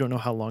context. You don't know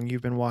how long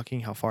you've been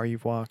walking, how far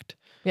you've walked.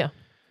 Yeah.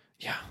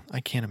 Yeah. I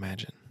can't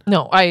imagine.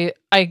 No, I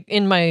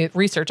in my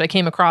research, I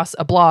came across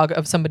a blog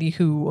of somebody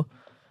who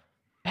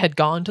had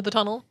gone to the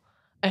tunnel,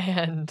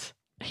 and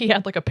he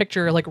had like a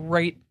picture like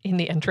right in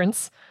the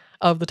entrance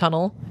of the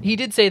tunnel. He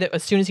did say that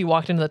as soon as he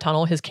walked into the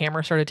tunnel, his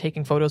camera started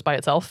taking photos by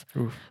itself.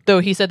 Oof. Though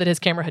he said that his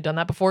camera had done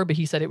that before, but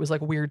he said it was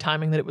like weird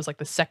timing, that it was like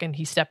the second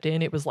he stepped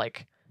in, it was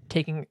like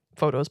taking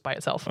photos by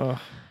itself.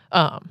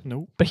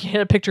 Nope. But he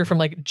had a picture from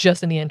like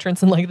just in the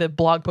entrance, and like the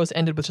blog post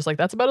ended with just like,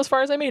 that's about as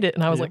far as I made it.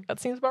 And I was like, that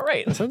seems about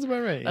right. That sounds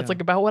about right. That's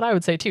like about what I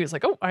would say too. It's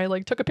like, oh, I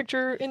like took a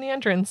picture in the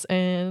entrance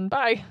and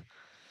bye.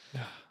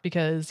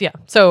 Because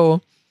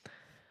so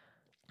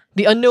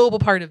the unknowable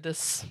part of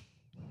this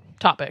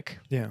topic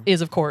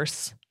is, of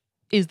course,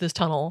 is this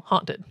tunnel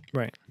haunted?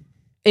 Right.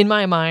 In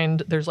my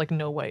mind, there's like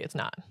no way it's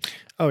not.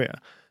 Oh yeah.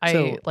 I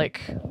So,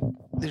 like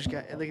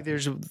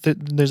there's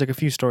like a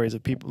few stories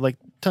of people, like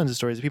tons of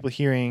stories of people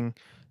hearing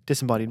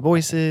disembodied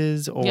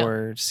voices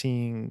or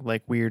seeing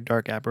like weird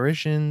dark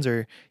apparitions,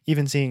 or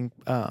even seeing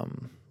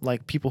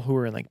like people who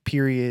are in like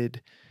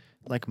period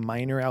like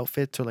minor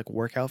outfits or like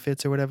work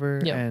outfits or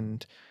whatever. Yeah.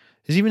 And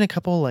there's even a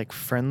couple like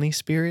friendly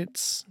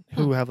spirits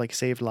who have like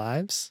saved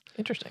lives.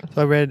 Interesting.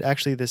 So I read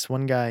actually this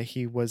one guy,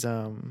 he was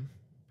in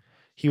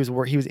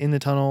the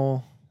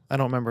tunnel. I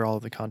don't remember all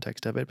of the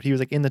context of it, but he was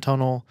like in the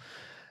tunnel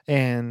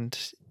and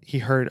he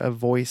heard a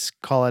voice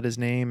call out his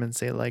name and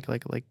say like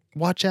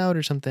watch out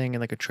or something,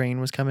 and like a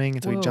train was coming,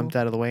 and so he jumped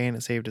out of the way and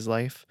it saved his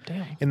life.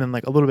 Damn. And then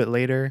like a little bit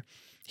later,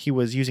 he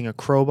was using a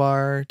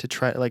crowbar to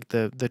try, like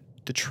the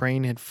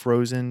train had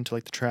frozen to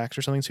like the tracks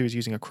or something, so he was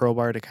using a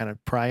crowbar to kind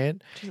of pry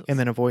it. Jesus. And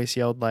then a voice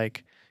yelled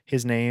like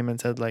his name and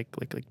said like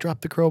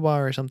drop the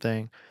crowbar or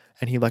something,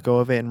 and he let go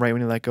of it, and right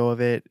when he let go of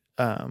it,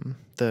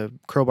 the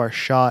crowbar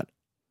shot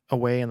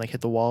away and like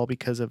hit the wall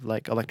because of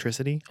like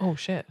electricity. Oh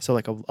shit. So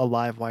like a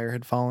live wire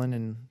had fallen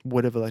and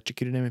would have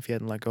electrocuted him if he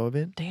hadn't let go of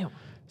it. Damn.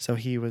 So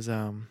he was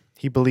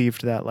he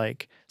believed that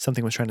like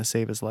something was trying to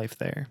save his life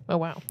there. Oh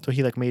wow. So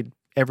he like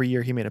every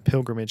year he made a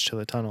pilgrimage to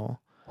the tunnel.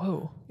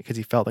 Whoa. Because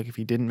he felt like if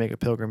he didn't make a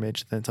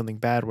pilgrimage, then something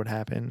bad would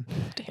happen.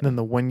 Damn. And then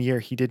the one year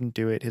he didn't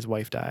do it, his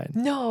wife died.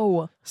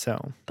 No.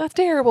 So That's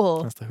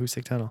terrible. that's the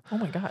Hoosick Tunnel. Oh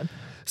my god.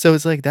 So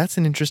it's like that's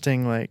an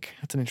interesting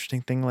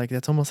thing. Like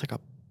that's almost like a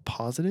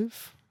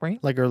positive, Right.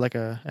 Like, or like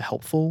a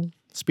helpful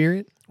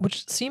spirit.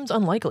 Which seems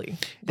unlikely.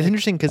 It's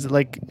interesting because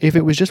like if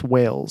it was just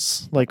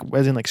wails, like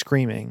as in like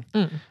screaming,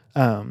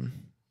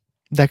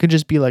 that could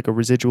just be like a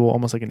residual,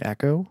 almost like an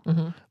echo.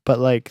 Mm-hmm. But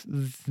like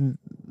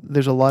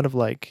there's a lot of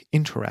like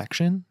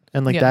interaction,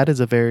 and like that is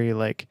a very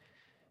like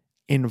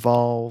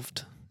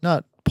involved,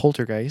 not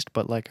poltergeist,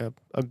 but like a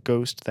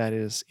ghost that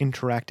is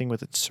interacting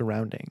with its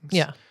surroundings.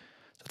 Yeah.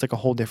 It's like a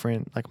whole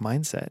different like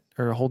mindset,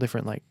 or a whole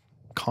different like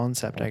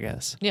concept, I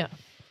guess. Yeah.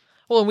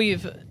 Well,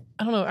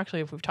 I don't know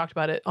actually if we've talked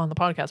about it on the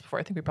podcast before.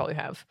 I think we probably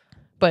have.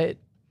 But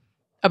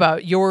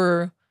about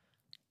your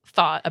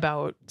thought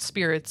about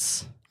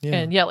spirits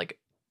and like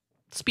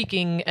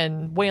speaking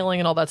and wailing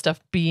and all that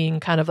stuff being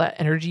kind of that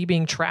energy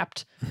being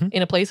trapped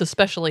in a place,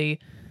 especially,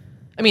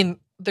 I mean,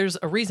 there's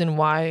a reason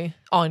why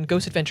on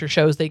ghost adventure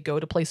shows they go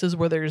to places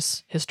where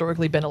there's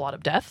historically been a lot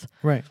of death.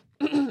 Right.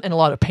 And a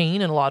lot of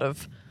pain and a lot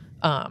of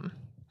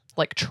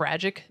like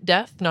tragic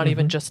death, not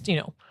even just,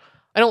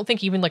 I don't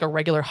think even like a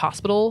regular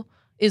hospital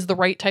is the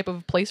right type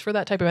of place for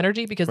that type of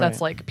energy, because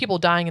that's like people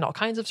dying in all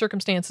kinds of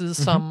circumstances,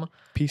 some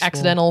peaceful,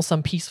 accidental,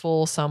 some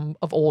peaceful, some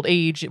of old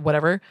age,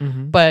 whatever.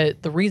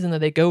 But the reason that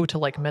they go to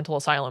like mental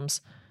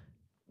asylums,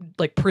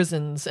 like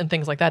prisons and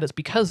things like that, is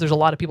because there's a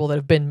lot of people that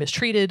have been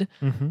mistreated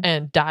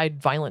and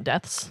died violent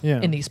deaths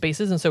in these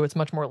spaces. And so it's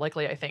much more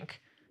likely, I think,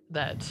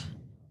 that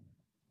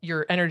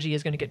your energy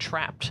is going to get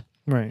trapped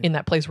in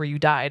that place where you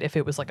died if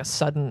it was like a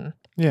sudden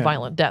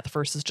violent death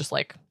versus just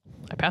like,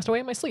 I passed away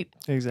in my sleep.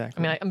 Exactly.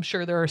 I mean, I'm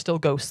sure there are still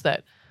ghosts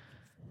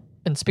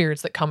and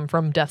spirits that come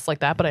from deaths like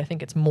that, but I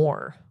think it's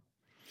more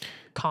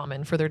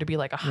common for there to be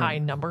like a high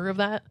number of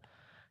that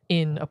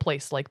in a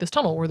place like this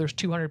tunnel where there's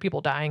 200 people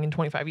dying in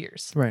 25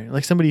 years. Right.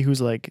 Like somebody who's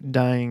like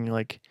dying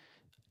like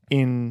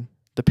in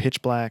the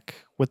pitch black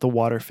with the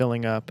water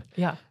filling up,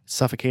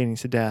 suffocating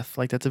to death.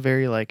 Like that's a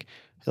very like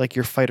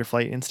your fight or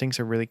flight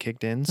instincts are really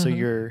kicked in. So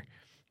you're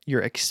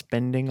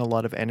expending a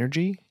lot of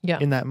energy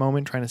in that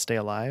moment trying to stay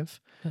alive.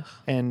 Ugh.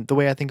 And the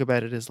way I think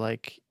about it is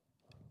like,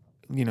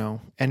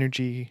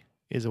 energy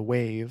is a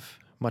wave,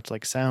 much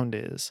like sound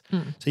is.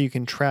 So you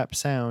can trap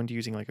sound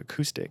using like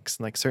acoustics,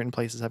 and like certain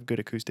places have good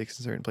acoustics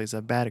and certain places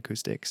have bad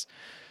acoustics.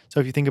 So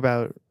if you think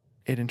about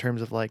it in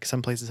terms of like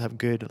some places have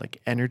good like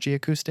energy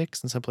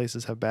acoustics and some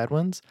places have bad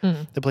ones,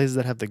 the places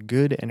that have the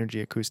good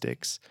energy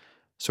acoustics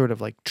sort of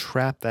like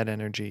trap that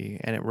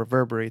energy and it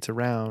reverberates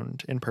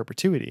around in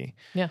perpetuity.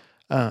 Yeah.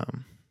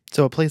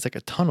 So a place like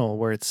a tunnel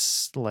where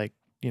it's like,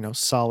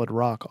 solid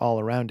rock all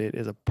around it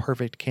is a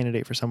perfect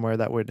candidate for somewhere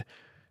that would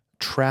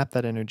trap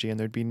that energy and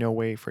there'd be no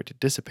way for it to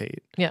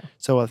dissipate. Yeah.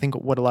 So I think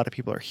what a lot of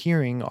people are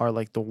hearing are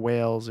like the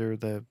wails or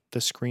the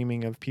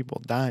screaming of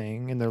people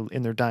dying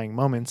in their dying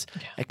moments,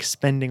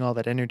 expending all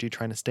that energy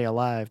trying to stay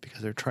alive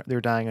because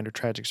they're dying under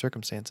tragic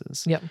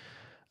circumstances. Yeah.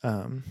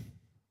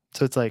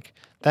 So it's like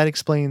that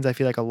explains, I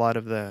feel like, a lot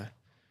of the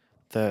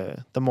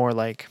more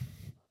like,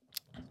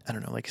 I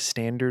don't know, like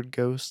standard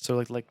ghosts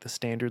or like the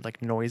standard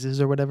like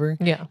noises or whatever.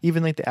 Yeah.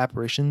 Even like the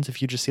apparitions,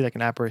 if you just see like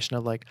an apparition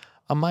of like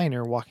a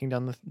miner walking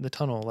down the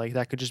tunnel, like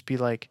that could just be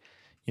like,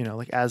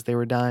 like as they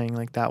were dying,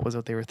 like that was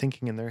what they were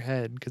thinking in their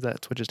head because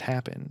that's what just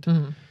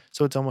happened.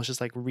 So it's almost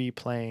just like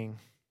replaying,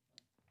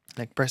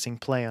 like pressing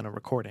play on a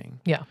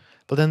recording. Yeah.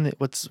 But then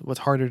what's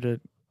harder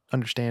to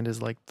understand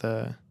is like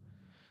the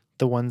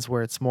ones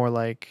where it's more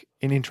like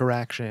an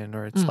interaction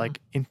or it's like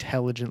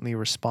intelligently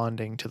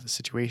responding to the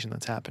situation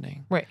that's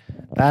happening. Right.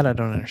 That I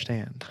don't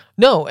understand.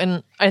 No,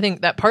 and I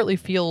think that partly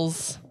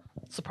feels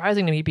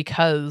surprising to me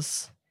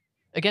because,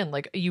 again,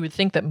 like you would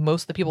think that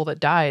most of the people that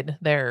died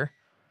there,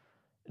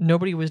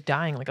 nobody was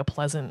dying like a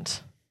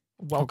pleasant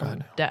welcome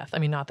no. death. I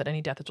mean, not that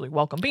any death is really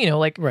welcome, but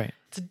like Right.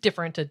 it's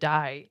different to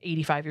die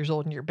 85 years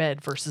old in your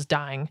bed versus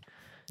dying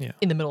Yeah.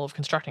 in the middle of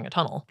constructing a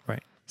tunnel.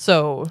 Right.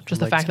 So just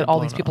the Legs fact get that all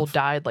these blown people off.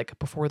 died like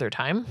before their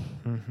time,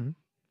 Mm-hmm.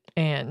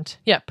 and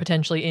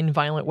potentially in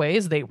violent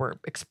ways, they were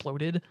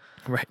exploded,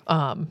 Right.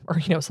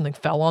 or something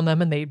fell on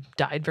them and they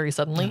died very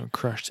suddenly.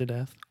 Crushed to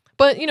death.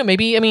 But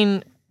maybe, I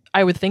mean,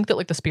 I would think that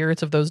like the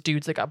spirits of those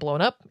dudes that got blown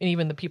up and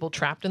even the people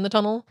trapped in the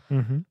tunnel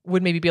Mm-hmm.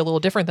 would maybe be a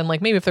little different than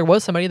like maybe if there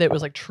was somebody that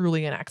was like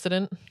truly an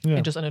accident Yeah.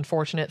 and just an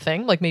unfortunate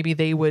thing, like maybe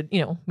they would,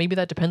 maybe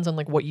that depends on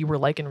like what you were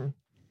like in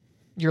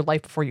your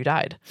life before you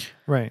died.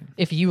 Right.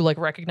 If you like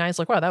recognize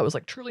like, wow, that was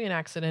like truly an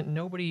accident,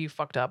 nobody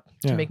fucked up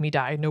to Yeah. make me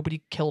die,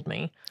 nobody killed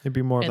me, It'd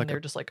be more of and like they're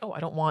just like, oh, I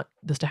don't want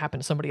this to happen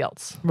to somebody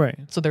else, right.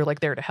 so they're like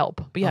there to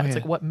help. But yeah, Oh, it's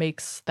yeah. like what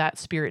makes that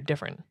spirit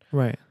different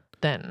Right.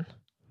 then?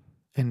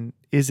 And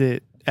is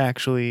it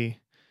actually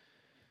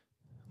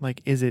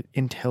like, is it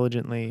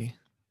intelligently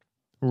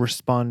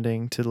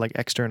responding to like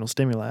external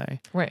stimuli,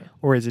 Right.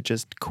 or is it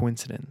just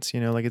coincidence?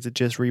 Like, is it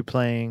just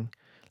replaying,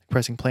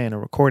 pressing play on a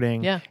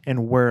recording, Yeah.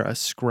 and we're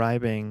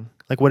ascribing,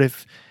 like, what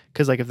if,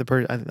 because like if the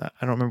person, I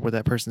don't remember what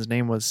that person's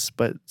name was,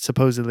 but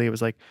supposedly it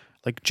was like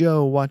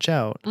Joe, watch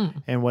out.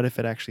 Mm. And what if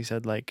it actually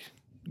said like,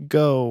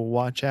 go,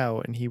 watch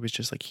out, and he was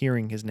just like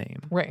hearing his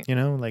name, Right.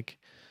 like,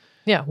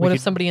 Yeah. What if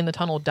could- somebody in the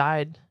tunnel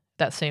died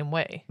that same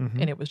way, Mhm.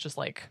 and it was just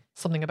like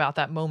something about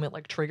that moment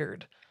like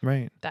triggered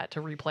right. that to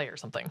replay or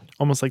something?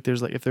 Almost like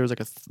there's like, if there was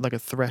like a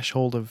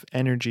threshold of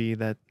energy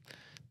that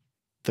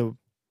the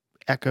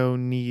echo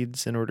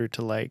needs in order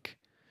to like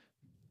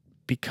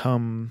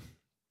become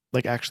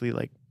like actually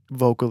like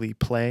vocally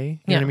play. You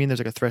know what I Yeah. mean? There's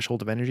like a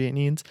threshold of energy it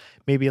needs.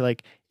 Maybe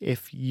like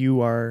if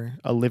you are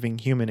a living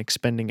human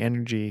expending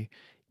energy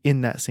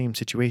in that same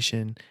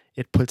situation,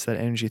 it puts that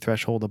energy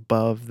threshold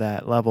above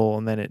that level,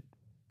 and then it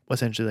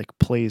essentially like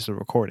plays the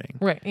recording.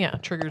 Right. Yeah.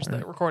 Triggers the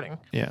Right. recording.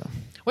 Yeah.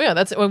 Well, yeah,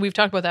 that's when we've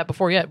talked about that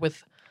before. Yet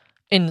with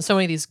in so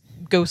many of these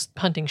ghost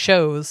hunting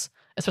shows,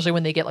 especially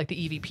when they get like the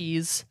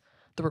EVPs,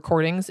 the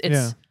recordings, it's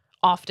Yeah.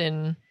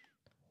 often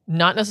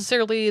not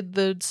necessarily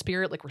the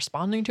spirit like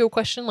responding to a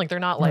question. Like they're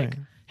not like, Right.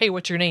 "Hey,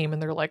 what's your name?"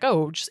 and they're like,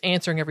 "Oh, just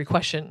answering every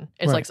question."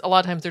 It's Right. like a lot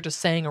of times they're just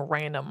saying a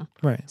random,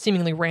 Right.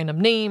 seemingly random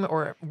name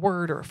or a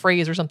word or a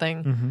phrase or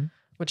something. Mm-hmm.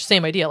 Which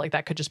same idea. Like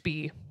that could just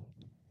be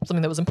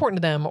something that was important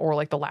to them, or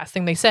like the last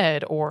thing they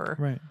said, or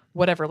Right.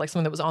 whatever, like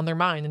something that was on their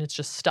mind and it's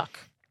just stuck.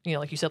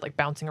 Like you said, like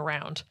bouncing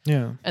around.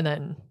 Yeah. And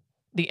then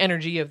the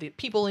energy of the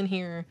people in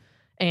here,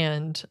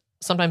 and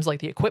sometimes like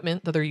the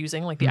equipment that they're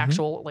using, like the Mhm.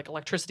 actual like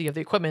electricity of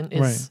the equipment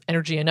is Right.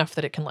 energy enough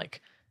that it can like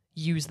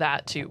use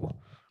that to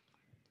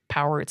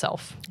power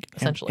itself,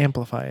 essentially.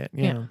 Amplify it.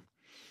 Yeah.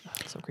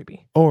 So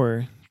creepy.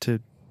 Or to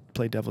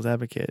play devil's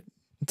advocate,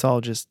 it's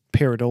all just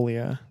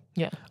pareidolia.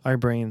 Yeah. Our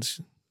brains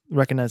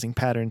recognizing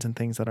patterns and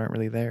things that aren't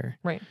really there.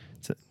 Right.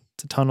 It's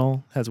a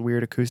tunnel, has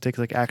weird acoustics,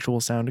 like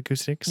actual sound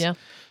acoustics. Yeah.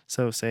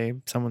 So say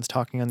someone's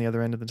talking on the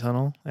other end of the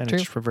tunnel and True. it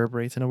just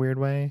reverberates in a weird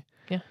way,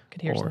 Yeah.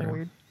 Could hear something Or-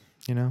 weird.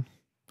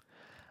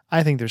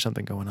 I think there's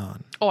something going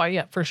on. Oh,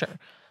 yeah, for sure.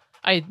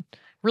 I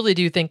really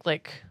do think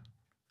like,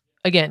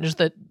 again, just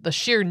the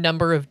sheer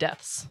number of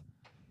deaths.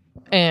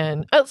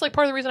 And that's like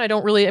part of the reason I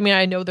don't really, I mean,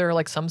 I know there are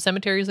like some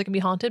cemeteries that can be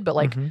haunted, but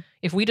like Mhm.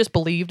 if we just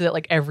believed that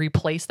like every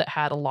place that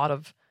had a lot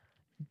of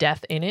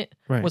death in it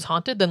Right. was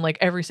haunted, then like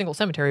every single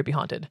cemetery would be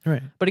haunted.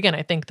 Right. But again,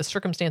 I think the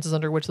circumstances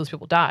under which those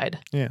people died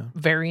Yeah.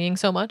 varying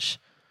so much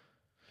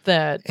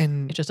that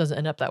And it just doesn't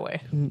end up that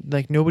way.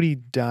 like nobody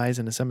dies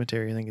in a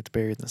cemetery and then gets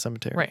buried in the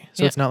cemetery. Right.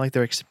 So Yeah. it's not like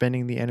they're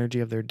expending the energy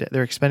of their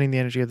they're expending the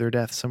energy of their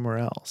death somewhere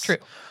else. True.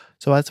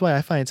 So that's why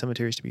I find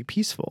cemeteries to be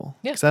peaceful.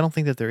 Yeah. Because I don't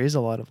think that there is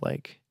a lot of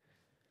like,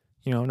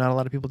 not a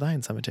lot of people die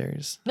in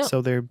cemeteries. No.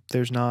 So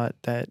there's not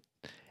that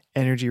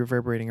energy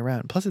reverberating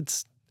around. Plus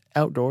it's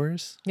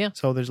outdoors. Yeah.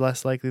 So there's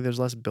less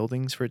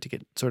buildings for it to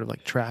get sort of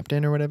like trapped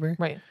in or whatever.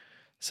 Right.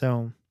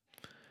 So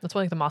That's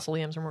why like the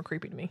mausoleums are more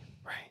creepy to me.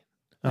 right.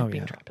 Like Oh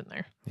being yeah. trapped in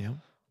there. Yeah.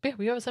 But yeah,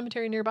 we have a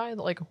cemetery nearby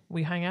that like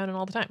we hang out in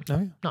all the time. Oh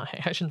yeah. Not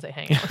I shouldn't say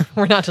hang out.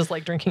 We're not just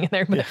like drinking in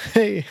there, but Yeah.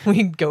 Hey.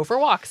 we go for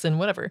walks and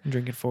whatever.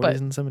 Drinking 40s But-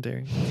 in the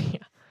cemetery.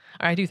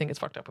 I do think it's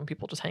fucked up when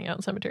people just hang out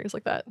in cemeteries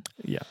like that.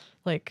 Yeah.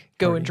 Like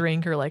go Party. and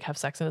drink or like have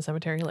sex in a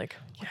cemetery. Like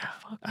what Yeah.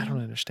 the fuck? I don't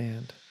man?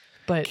 understand.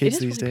 But Kids it is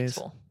these really days.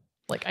 peaceful.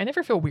 Like I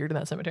never feel weird in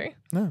that cemetery.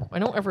 No. I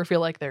don't ever feel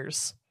like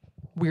there's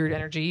weird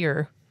energy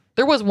or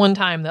there was one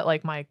time that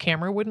like my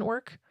camera wouldn't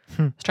work.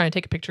 I was trying to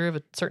take a picture of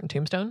a certain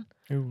tombstone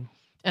Ooh.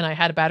 and I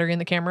had a battery in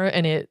the camera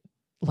and it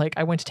like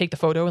I went to take the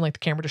photo and like the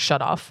camera just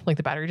shut off. Like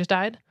the battery just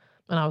died.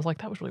 And I was like,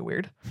 that was really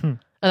weird. Hmm.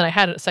 And then I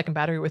had a second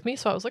battery with me.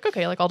 So I was like,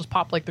 okay, like I'll just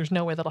pop, like there's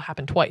no way that'll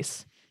happen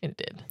twice. And it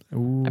did.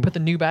 Ooh. I put the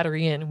new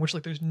battery in, which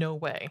like there's no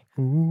way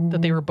Ooh.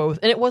 that they were both.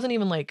 And it wasn't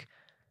even like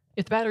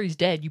if the battery's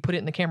dead, you put it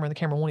in the camera and the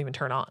camera won't even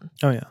turn on.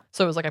 Oh yeah.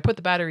 So it was like I put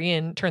the battery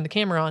in, turned the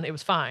camera on, it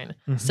was fine.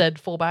 Mhm. Said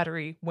full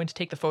battery, went to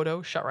take the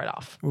photo, shut right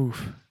off.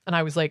 Oof. And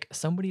I was like,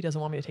 somebody doesn't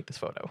want me to take this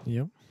photo.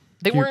 Yep.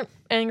 They Do you- weren't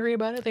angry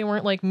about it. They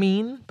weren't like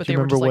mean, but Do they you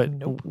were remember just what like,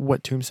 nope,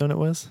 what tombstone it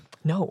was?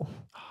 no.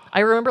 I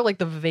remember like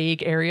the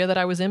vague area that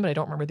I was in, but I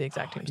don't remember the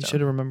exact You tombstone.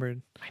 should have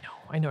remembered. I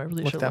know. I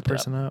really Look should that have looked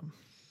person up.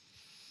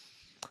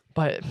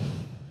 But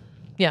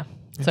yeah,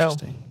 so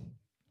Interesting.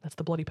 that's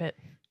the Bloody Pit.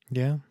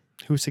 Yeah.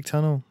 Hoosick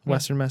Tunnel, Yeah.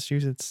 Western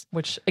Massachusetts.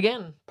 Which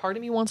again, part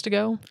of me wants to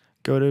go.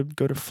 Go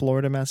to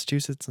Florida,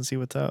 Massachusetts, and see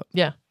what's up.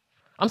 Yeah.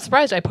 I'm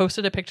surprised. I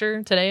posted a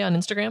picture today on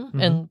Instagram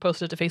and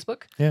posted it to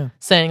Facebook Yeah.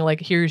 saying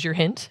like, here's your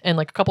hint. And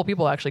like a couple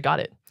people actually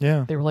got it.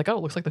 Yeah. They were like, oh,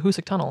 it looks like the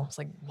Hoosick Tunnel. It's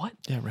like, what?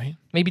 Yeah. Right.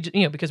 Maybe,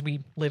 because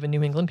we live in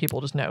New England, people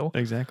just know.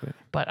 Exactly.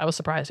 But I was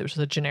surprised. It was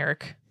just a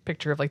generic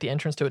picture of like the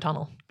entrance to a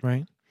tunnel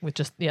Right. with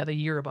just, the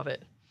year above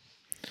it.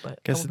 But a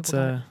Guess couple it's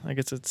people got it, I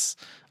guess it's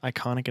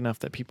iconic enough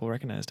that people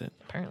recognized it.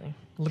 apparently.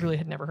 Literally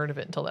had never heard of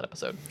it until that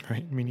episode.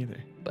 Right. Me neither.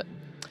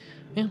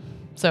 Yeah.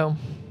 So,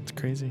 It's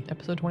crazy.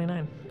 episode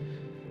 29,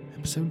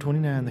 Episode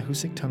 29, the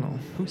Hoosick Tunnel.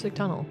 Hoosick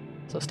Tunnel.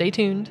 So stay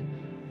tuned.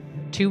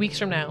 2 weeks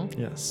from now,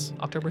 Yes.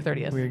 October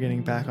 30th. We are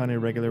getting back on a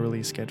regular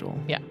release schedule.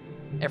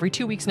 Every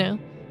 2 weeks now.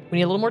 We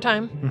need a little more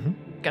time.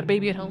 Mm-hmm. Got a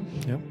baby at home.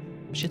 Yep.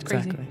 Shit's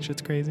crazy. Exactly.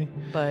 Shit's crazy.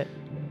 But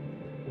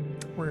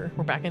we're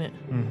back in it.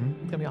 Mm-hmm.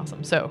 It's gonna be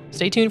awesome. So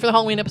stay tuned for the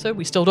Halloween episode.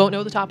 We still don't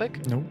know the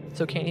topic, Nope.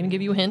 so can't even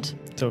give you a hint.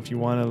 So if you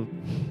want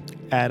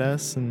to add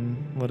us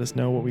and let us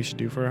know what we should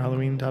do for our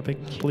Halloween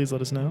topic, please let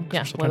us know. 'Cause Yeah,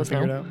 we're still let trying us to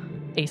figure know.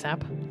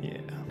 ASAP.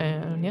 it out.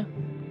 And yeah,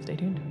 stay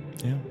tuned.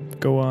 Yeah.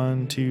 Go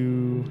on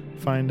to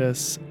find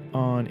us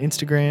on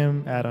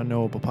Instagram at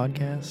Unknowable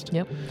Podcast.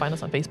 Yep. Find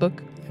us on Facebook.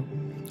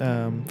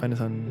 Find us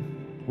on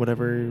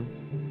whatever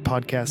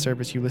podcast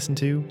service you listen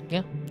to.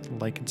 Yeah.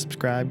 Like and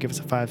subscribe. Give us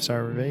a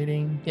 5-star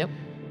rating. Yep.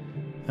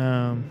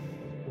 Yeah.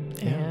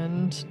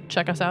 And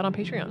check us out on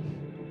Patreon.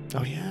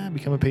 Oh yeah,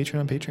 become a patron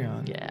on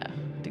Patreon. Yeah,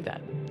 do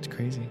that. It's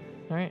crazy.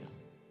 All right.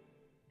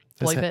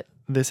 This, Bloody Pit.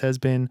 this has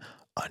been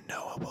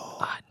Unknowable.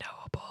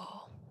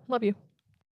 Unknowable. Love you.